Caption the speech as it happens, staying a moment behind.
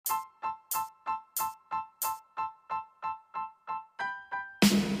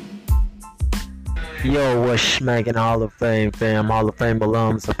Yo, what's smacking Hall of Fame fam, Hall of Fame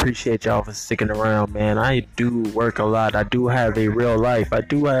alums? Appreciate y'all for sticking around, man. I do work a lot. I do have a real life. I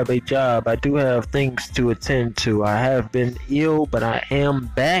do have a job. I do have things to attend to. I have been ill, but I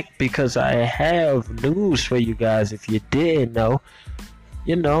am back because I have news for you guys. If you didn't know,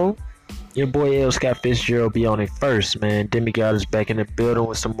 you know, your boy L. Scott Fitzgerald be on it first, man. Demigod is back in the building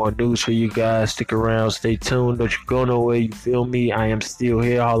with some more news for you guys. Stick around, stay tuned. Don't you go nowhere, you feel me? I am still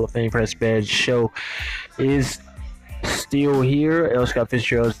here. Hall of Fame Press Badge Show is still here. L. Scott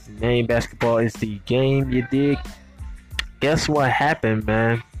Fitzgerald's the name. Basketball is the game, you dig? Guess what happened,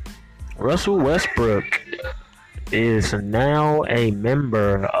 man? Russell Westbrook is now a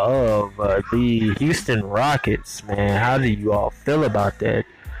member of the Houston Rockets, man. How do you all feel about that?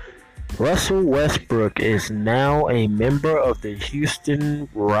 Russell Westbrook is now a member of the Houston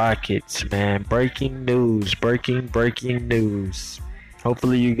Rockets, man. Breaking news, breaking news.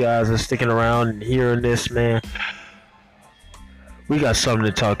 Hopefully you guys are sticking around and hearing this, man. We got something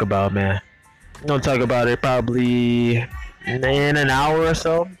to talk about, man. I'm gonna talk about it probably in an hour or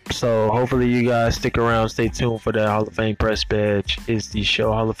so. So hopefully you guys stick around, stay tuned for that Hall of Fame press badge. Is the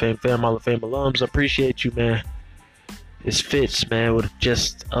show Hall of Fame fam, Hall of Fame alums. Appreciate you, man. It's Fitz, man, with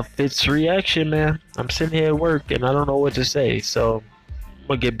just a Fitz reaction, man. I'm sitting here at work and I don't know what to say, so I'm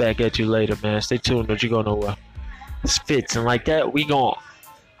gonna get back at you later, man. Stay tuned, don't you go nowhere. It's Fitz, and like that, we gone.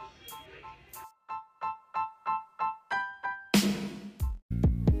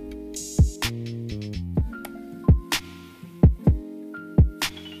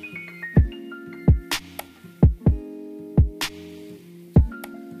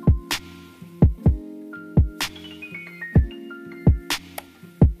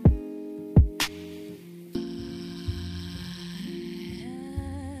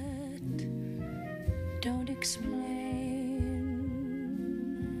 Don't explain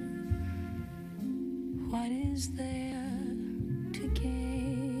what is there.